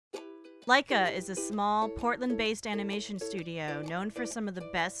Leica is a small, Portland-based animation studio known for some of the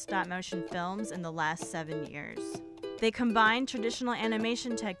best stop-motion films in the last 7 years. They combine traditional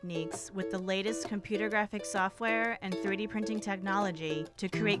animation techniques with the latest computer graphics software and 3D printing technology to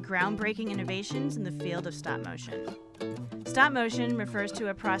create groundbreaking innovations in the field of stop-motion. Stop-motion refers to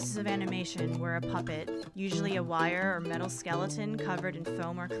a process of animation where a puppet, usually a wire or metal skeleton covered in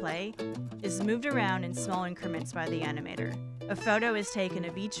foam or clay, is moved around in small increments by the animator. A photo is taken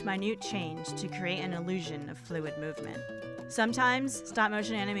of each minute change to create an illusion of fluid movement. Sometimes,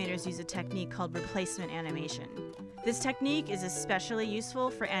 stop-motion animators use a technique called replacement animation. This technique is especially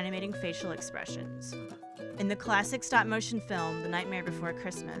useful for animating facial expressions. In the classic stop-motion film, The Nightmare Before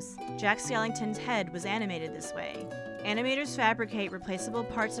Christmas, Jack Skellington's head was animated this way. Animators fabricate replaceable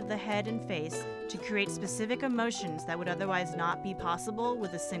parts of the head and face to create specific emotions that would otherwise not be possible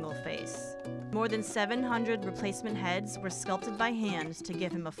with a single face. More than 700 replacement heads were sculpted by hand to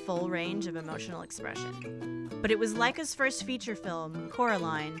give him a full range of emotional expression. But it was Leica's first feature film,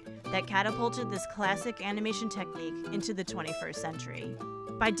 Coraline, that catapulted this classic animation technique into the 21st century.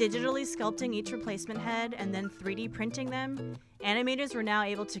 By digitally sculpting each replacement head and then 3D printing them, animators were now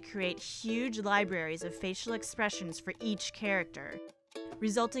able to create huge libraries of facial expressions for each character,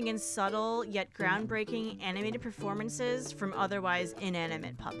 resulting in subtle yet groundbreaking animated performances from otherwise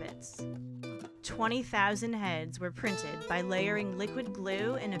inanimate puppets. 20,000 heads were printed by layering liquid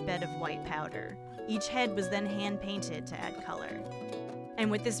glue in a bed of white powder. Each head was then hand-painted to add color. And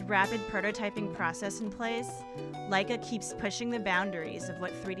with this rapid prototyping process in place, Leica keeps pushing the boundaries of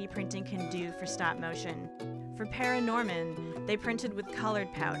what 3D printing can do for stop motion. For Paranorman, they printed with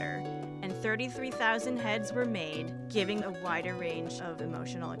colored powder, and 33,000 heads were made, giving a wider range of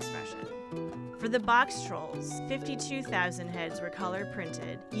emotional expression. For the Box Trolls, 52,000 heads were color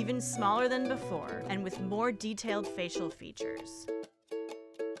printed, even smaller than before, and with more detailed facial features.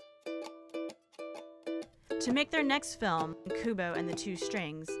 To make their next film, Kubo and the Two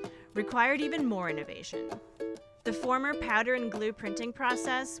Strings, required even more innovation. The former powder and glue printing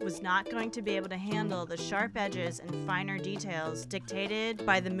process was not going to be able to handle the sharp edges and finer details dictated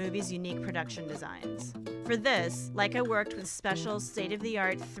by the movie's unique production designs. For this, Leica worked with special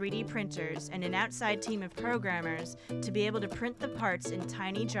state-of-the-art 3D printers and an outside team of programmers to be able to print the parts in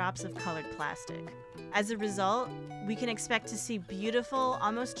tiny drops of colored plastic. As a result, we can expect to see beautiful,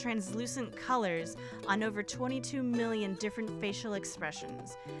 almost translucent colors on over 22 million different facial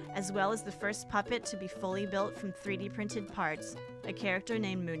expressions, as well as the first puppet to be fully built from 3D printed parts, a character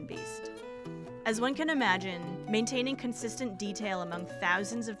named Moonbeast. As one can imagine, maintaining consistent detail among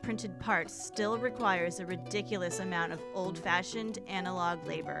thousands of printed parts still requires a ridiculous amount of old-fashioned analog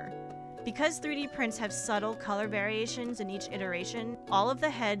labor. Because 3D prints have subtle color variations in each iteration, all of the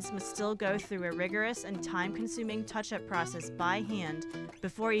heads must still go through a rigorous and time-consuming touch-up process by hand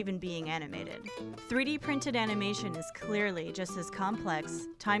before even being animated. 3D printed animation is clearly just as complex,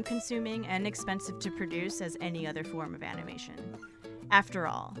 time-consuming, and expensive to produce as any other form of animation. After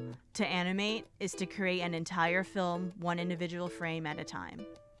all, to animate is to create an entire film one individual frame at a time.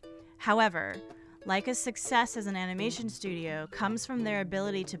 However, Leica's success as an animation studio comes from their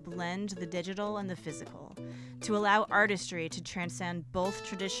ability to blend the digital and the physical, to allow artistry to transcend both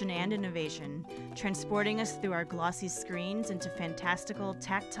tradition and innovation, transporting us through our glossy screens into fantastical,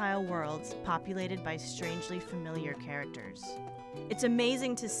 tactile worlds populated by strangely familiar characters. It's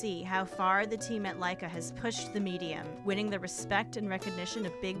amazing to see how far the team at Leica has pushed the medium, winning the respect and recognition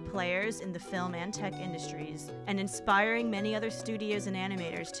of big players in the film and tech industries, and inspiring many other studios and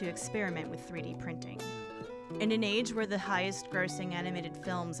animators to experiment with 3D printing. In an age where the highest-grossing animated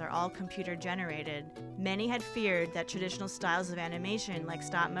films are all computer-generated, many had feared that traditional styles of animation like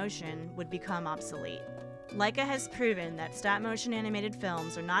stop-motion would become obsolete. Leica has proven that stop-motion animated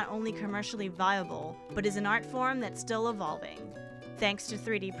films are not only commercially viable, but is an art form that's still evolving, thanks to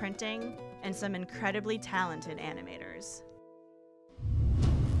 3D printing and some incredibly talented animators.